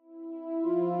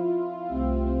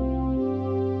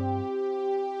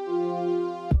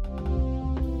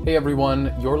Hey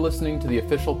everyone, you're listening to the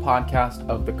official podcast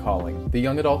of The Calling, the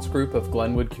young adults group of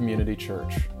Glenwood Community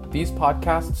Church. These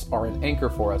podcasts are an anchor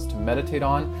for us to meditate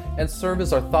on and serve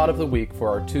as our thought of the week for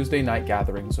our Tuesday night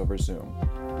gatherings over Zoom.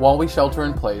 While we shelter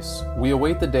in place, we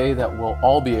await the day that we'll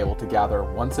all be able to gather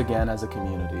once again as a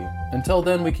community. Until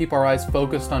then, we keep our eyes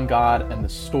focused on God and the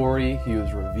story He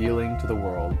is revealing to the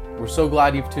world. We're so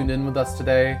glad you've tuned in with us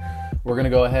today. We're going to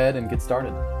go ahead and get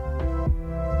started.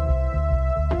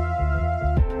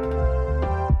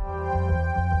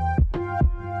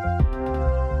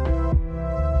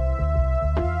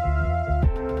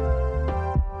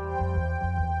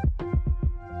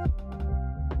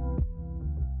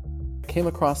 Came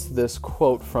across this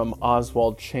quote from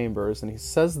Oswald Chambers, and he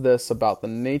says this about the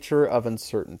nature of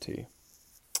uncertainty.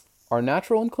 Our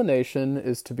natural inclination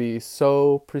is to be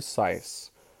so precise,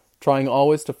 trying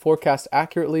always to forecast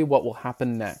accurately what will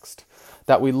happen next,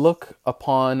 that we look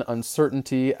upon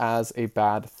uncertainty as a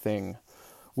bad thing.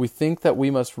 We think that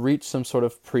we must reach some sort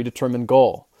of predetermined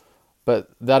goal,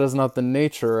 but that is not the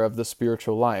nature of the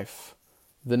spiritual life.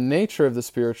 The nature of the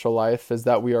spiritual life is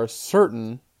that we are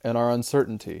certain in our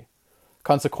uncertainty.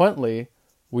 Consequently,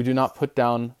 we do not put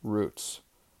down roots.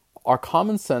 Our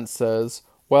common sense says,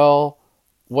 well,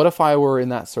 what if I were in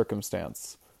that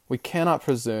circumstance? We cannot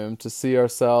presume to see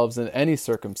ourselves in any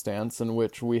circumstance in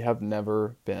which we have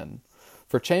never been.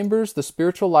 For Chambers, the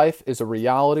spiritual life is a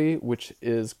reality which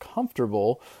is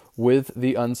comfortable with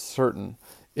the uncertain.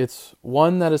 It's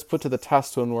one that is put to the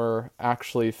test when we're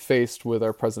actually faced with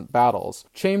our present battles.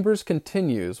 Chambers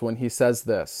continues when he says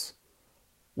this: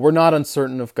 we're not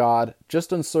uncertain of God,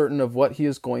 just uncertain of what He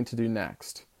is going to do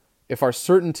next. If our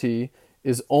certainty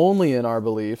is only in our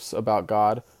beliefs about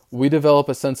God, we develop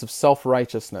a sense of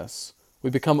self-righteousness. We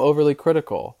become overly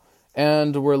critical,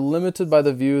 and we're limited by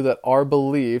the view that our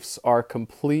beliefs are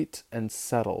complete and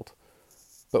settled.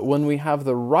 But when we have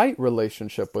the right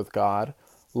relationship with God,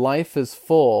 life is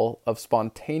full of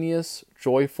spontaneous,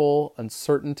 joyful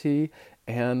uncertainty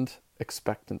and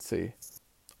expectancy.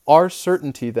 Our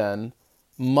certainty, then,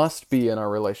 must be in our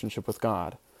relationship with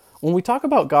God. When we talk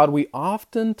about God, we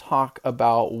often talk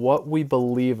about what we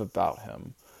believe about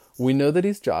Him. We know that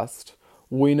He's just.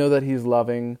 We know that He's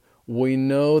loving. We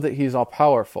know that He's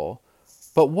all-powerful.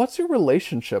 But what's your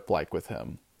relationship like with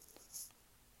Him?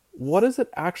 What is it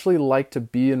actually like to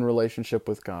be in relationship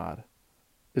with God?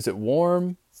 Is it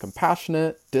warm,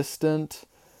 compassionate, distant?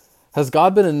 Has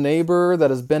God been a neighbor that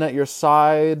has been at your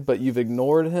side, but you've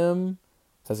ignored Him?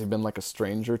 Has He been like a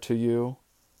stranger to you?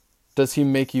 Does He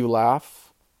make you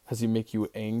laugh? Does He make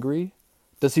you angry?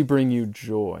 Does He bring you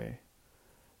joy?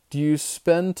 Do you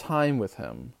spend time with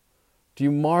Him? Do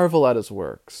you marvel at His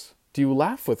works? Do you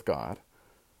laugh with God?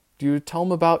 Do you tell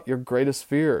Him about your greatest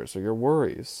fears or your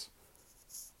worries?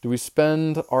 Do we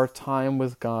spend our time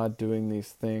with God doing these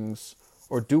things?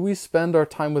 Or do we spend our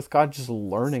time with God just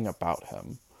learning about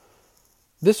Him?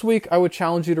 This week, I would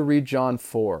challenge you to read John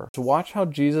 4, to watch how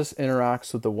Jesus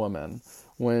interacts with the woman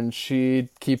when she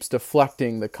keeps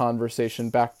deflecting the conversation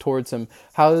back towards Him.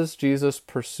 How does Jesus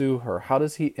pursue her? How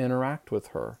does He interact with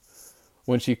her?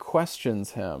 When she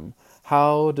questions Him,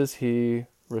 how does He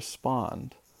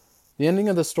respond? The ending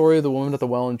of the story of the woman at the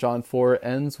well in John 4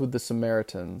 ends with the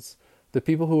Samaritans. The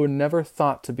people who were never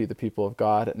thought to be the people of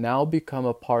God now become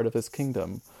a part of His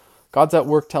kingdom. God's at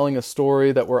work telling a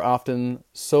story that we're often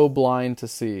so blind to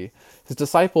see. His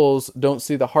disciples don't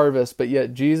see the harvest, but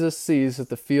yet Jesus sees that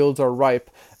the fields are ripe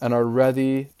and are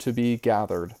ready to be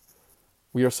gathered.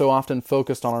 We are so often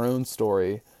focused on our own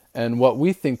story and what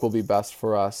we think will be best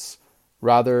for us,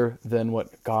 rather than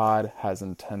what God has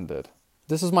intended.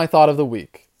 This is my thought of the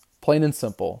week, plain and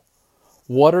simple.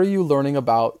 What are you learning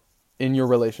about in your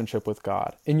relationship with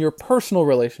God, in your personal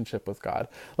relationship with God?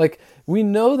 Like, we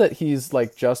know that He's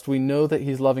just, we know that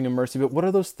He's loving and mercy, but what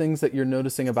are those things that you're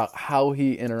noticing about how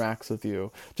He interacts with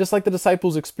you? Just like the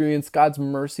disciples experienced God's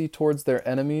mercy towards their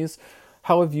enemies,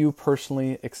 how have you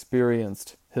personally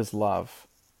experienced His love?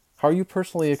 How are you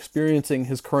personally experiencing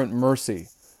His current mercy?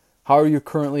 How are you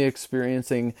currently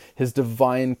experiencing His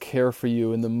divine care for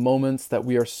you in the moments that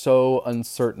we are so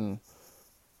uncertain?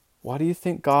 Why do you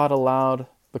think God allowed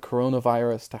the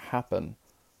coronavirus to happen?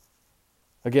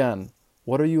 Again,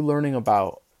 what are you learning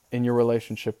about in your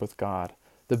relationship with God?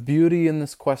 The beauty in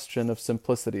this question of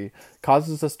simplicity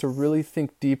causes us to really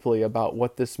think deeply about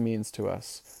what this means to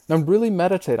us. Now, really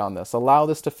meditate on this. Allow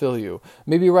this to fill you.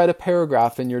 Maybe write a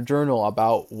paragraph in your journal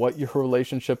about what your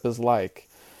relationship is like.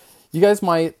 You guys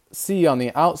might see on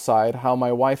the outside how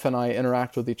my wife and I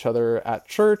interact with each other at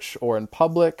church or in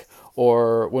public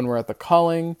or when we're at the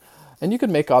calling. And you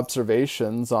can make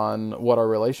observations on what our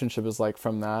relationship is like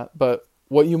from that. But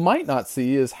What you might not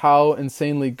see is how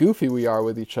insanely goofy we are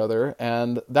with each other,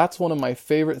 and that's one of my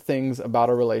favorite things about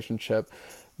a relationship,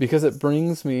 because it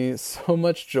brings me so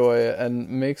much joy and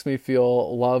makes me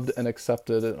feel loved and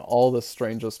accepted in all the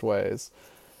strangest ways.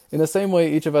 In the same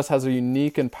way, each of us has a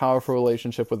unique and powerful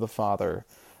relationship with the Father,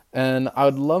 and I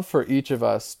would love for each of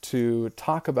us to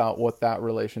talk about what that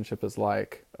relationship is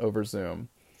like over Zoom.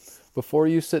 Before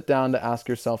you sit down to ask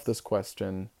yourself this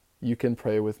question, you can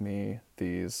pray with me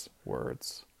these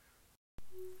words.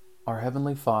 Our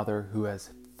Heavenly Father, who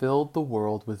has filled the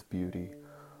world with beauty,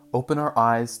 open our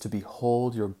eyes to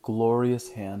behold your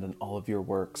glorious hand in all of your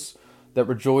works, that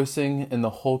rejoicing in the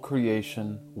whole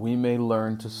creation, we may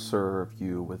learn to serve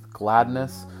you with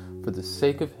gladness for the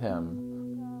sake of him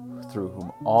through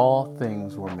whom all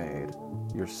things were made,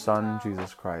 your Son,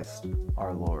 Jesus Christ,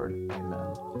 our Lord.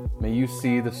 Amen. May you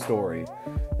see the story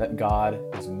that God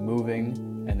is moving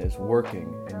and is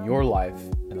working in your life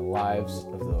and the lives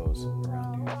of those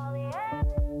around you.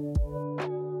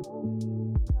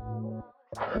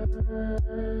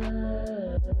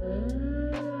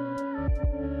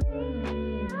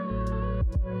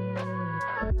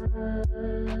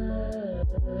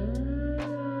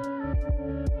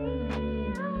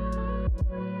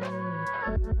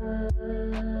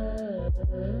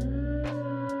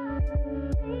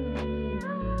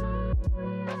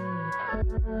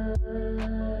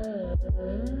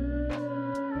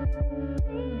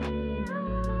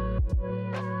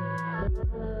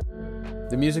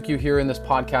 The music you hear in this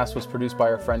podcast was produced by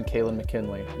our friend Kalen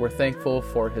McKinley. We're thankful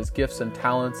for his gifts and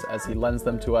talents as he lends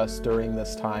them to us during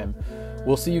this time.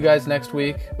 We'll see you guys next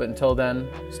week, but until then,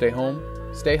 stay home,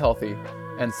 stay healthy,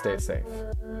 and stay safe.